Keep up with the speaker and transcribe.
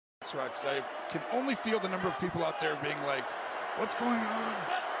spot because I can only feel the number of people out there being like, what's going on?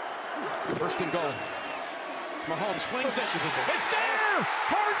 First and goal. Mahomes flings it. It's there!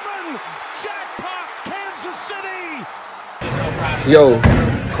 Hardman! Jackpot! Kansas City! Yo,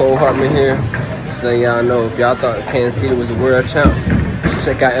 Mecole Hardman here. Just letting y'all know, if y'all thought Kansas City was the world champs,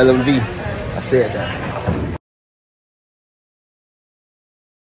 check out LMV. I said that.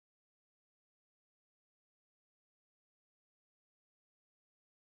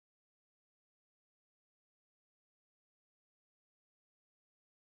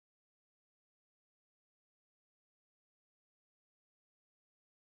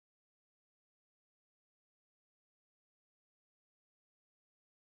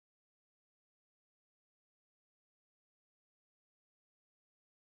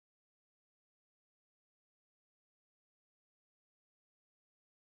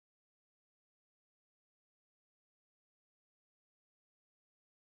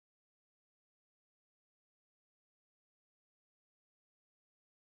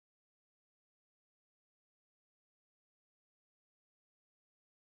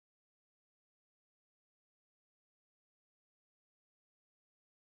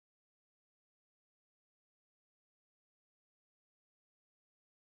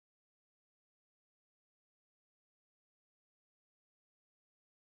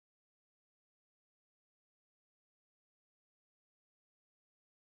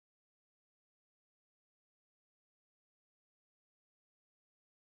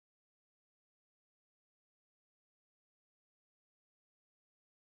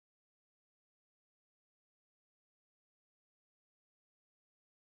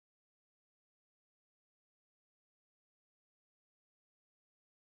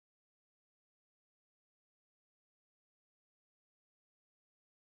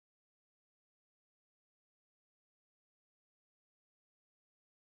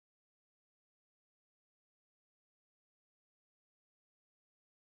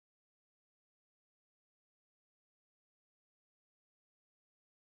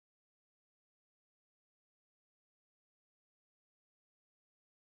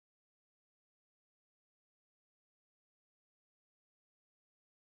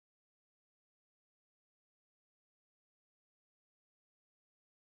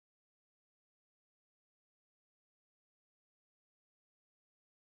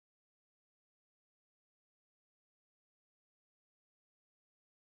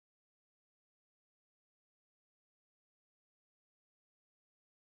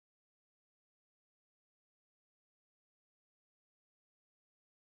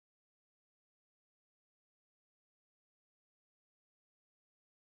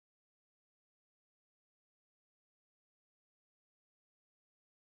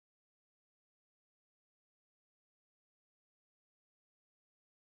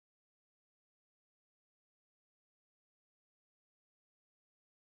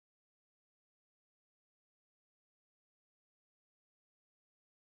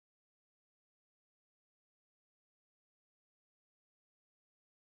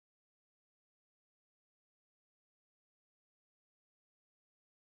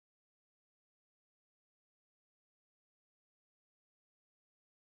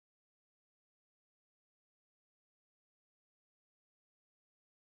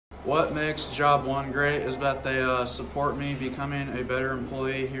 What makes Job One great is that they support me becoming a better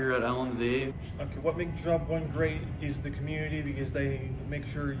employee here at LMV. Okay, what makes Job One great is the community, because they make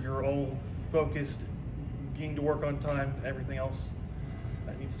sure you're all focused, getting to work on time, everything else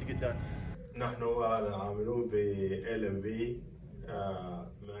that needs to get done. نحن عاملون ب LMV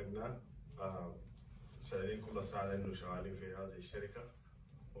ماجنا سعيدين كل السعادة إنه شغالين في هذه الشركة،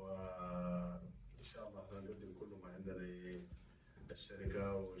 وإن شاء الله نقدم كل ما عندنا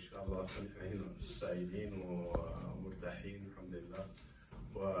الشركة، وإن شاء الله نحن هنا سعيدين ومرتاحين الحمد لله،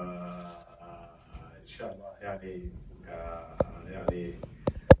 وإن شاء الله يعني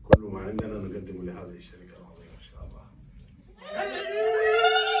كل ما عندنا نقدمه لهذه الشركة العظيمة إن شاء الله.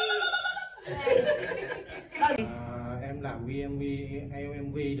 Em làm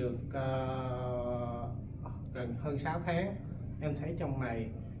LMV được gần hơn 6 tháng. Em thấy trong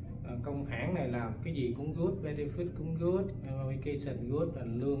này công hãng này làm cái gì cũng good, benefit cũng good, vacation good, và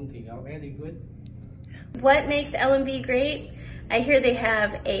lương thì very good. What makes LMV great? I hear they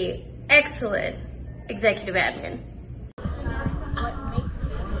have a excellent executive admin. What makes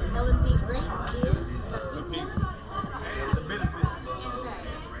LMV great is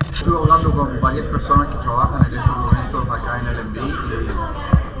Estuve hablando con varias personas que trabajan en estos momentos acá en LMV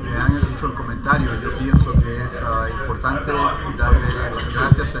y me han hecho el comentario. Yo pienso que es importante darle las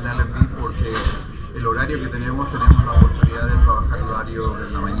gracias en LMV porque el horario que tenemos la oportunidad de trabajar horario de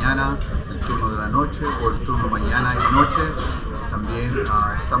la mañana, el turno de la noche o el turno mañana y noche. También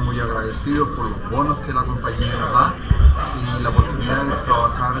están muy agradecidos por los bonos que la compañía nos da y la oportunidad de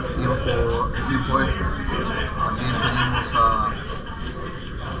trabajar el tiempo extra. También tenemos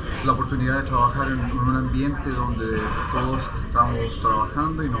la oportunidad de trabajar en un ambiente donde todos estamos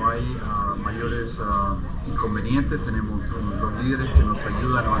trabajando y no hay mayores inconvenientes. Tenemos los líderes que nos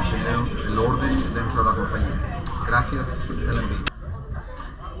ayudan a mantener el orden dentro de la compañía. Gracias, LMB.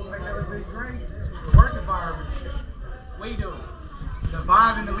 Work environment. We do. The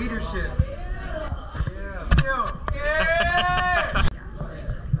vibe and the leadership. Yeah.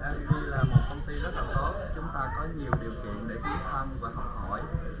 LMB là một công ty rất là tốt. Chúng ta có nhiều điều kiện để tiến thân và học hỏi.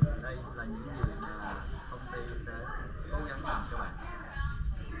 Đây là những gì mà công ty sẽ cố gắng làm cho bạn.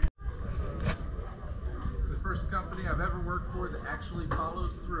 It's the first company I've ever worked for that actually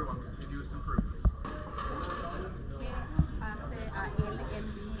follows through on continuous improvements. Hace a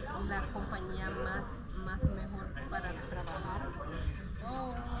LMB la compañía más mejor para trabajar.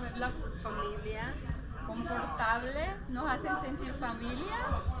 Oh, la familia confortable, nos hacen sentir familia.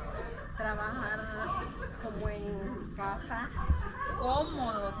 Trabajar como en casa.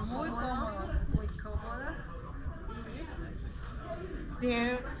 Cómodos, muy cómodos. Muy cómodos.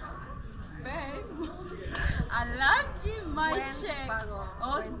 They're paid. I like it, my check. Pago,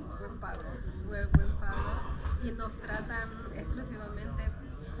 oh. buen pago. Y nos tratan exclusivamente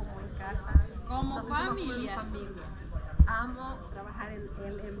como en casa. Como familia. Amo trabajar en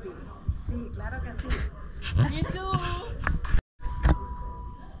LMB. Sí, claro que sí. Me too.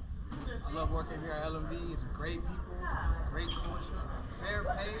 I love working here at LMB. It's great people, great culture, fair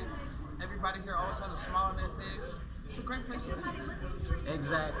pay. Everybody here always has a smile on their face. It's a great place to be.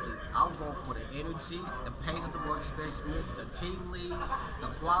 Exactly. I'll go for the energy, the pace of the workspace, the team lead, the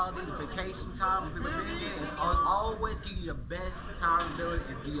quality, the vacation time. People being here is always give you the best time ability.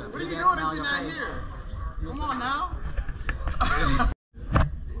 It's give you a what are big you ass doing if smile on you're your not face. here? Come on now.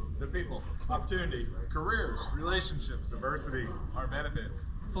 The people, opportunity, careers, relationships, diversity, our benefits,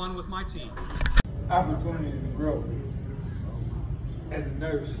 fun with my team. Opportunity to grow as a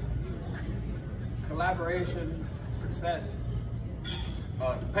nurse. Collaboration, success,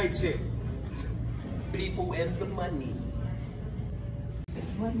 the paycheck, people and the money.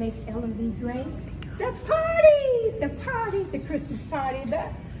 What makes LMB great? The parties, the Christmas party,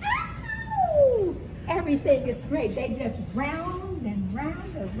 ow! Everything is great. They just round and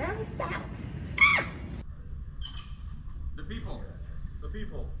round and round out. The people.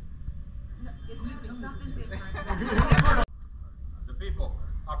 No, it's something different. The people,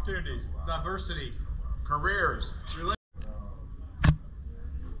 opportunities, diversity, careers,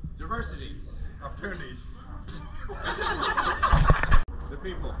 diversity, opportunities. The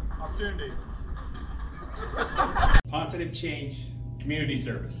people, opportunity. Positive change, community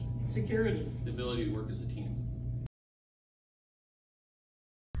service. Security. The ability to work as a team.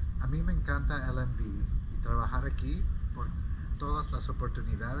 A mí me encanta LMB y trabajar aquí por todas las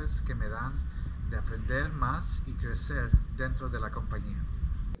oportunidades que me dan de aprender más y crecer dentro de la compañía.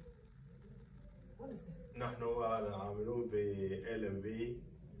 نحن عاملون ب LMB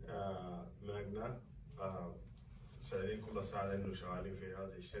ماجنا سعيدين كل السعادة إنه شغالين في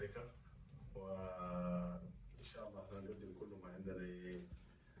هذه الشركة وإن شاء الله نقدم كل ما عندنا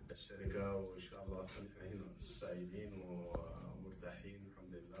للشركة وإن شاء الله نحن هنا سعيدين ومرتاحين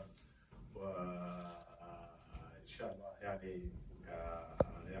الحمد لله وإن شاء الله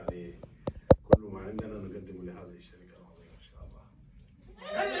يعني كل ما عندنا نقدمه لهذه الشركة العظيمة إن شاء الله.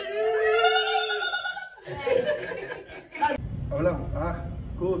 Hablamos.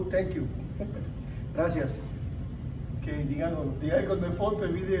 Cool, thank you. Gracias. Que digan algo de foto,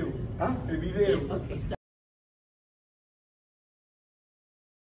 el video. El video.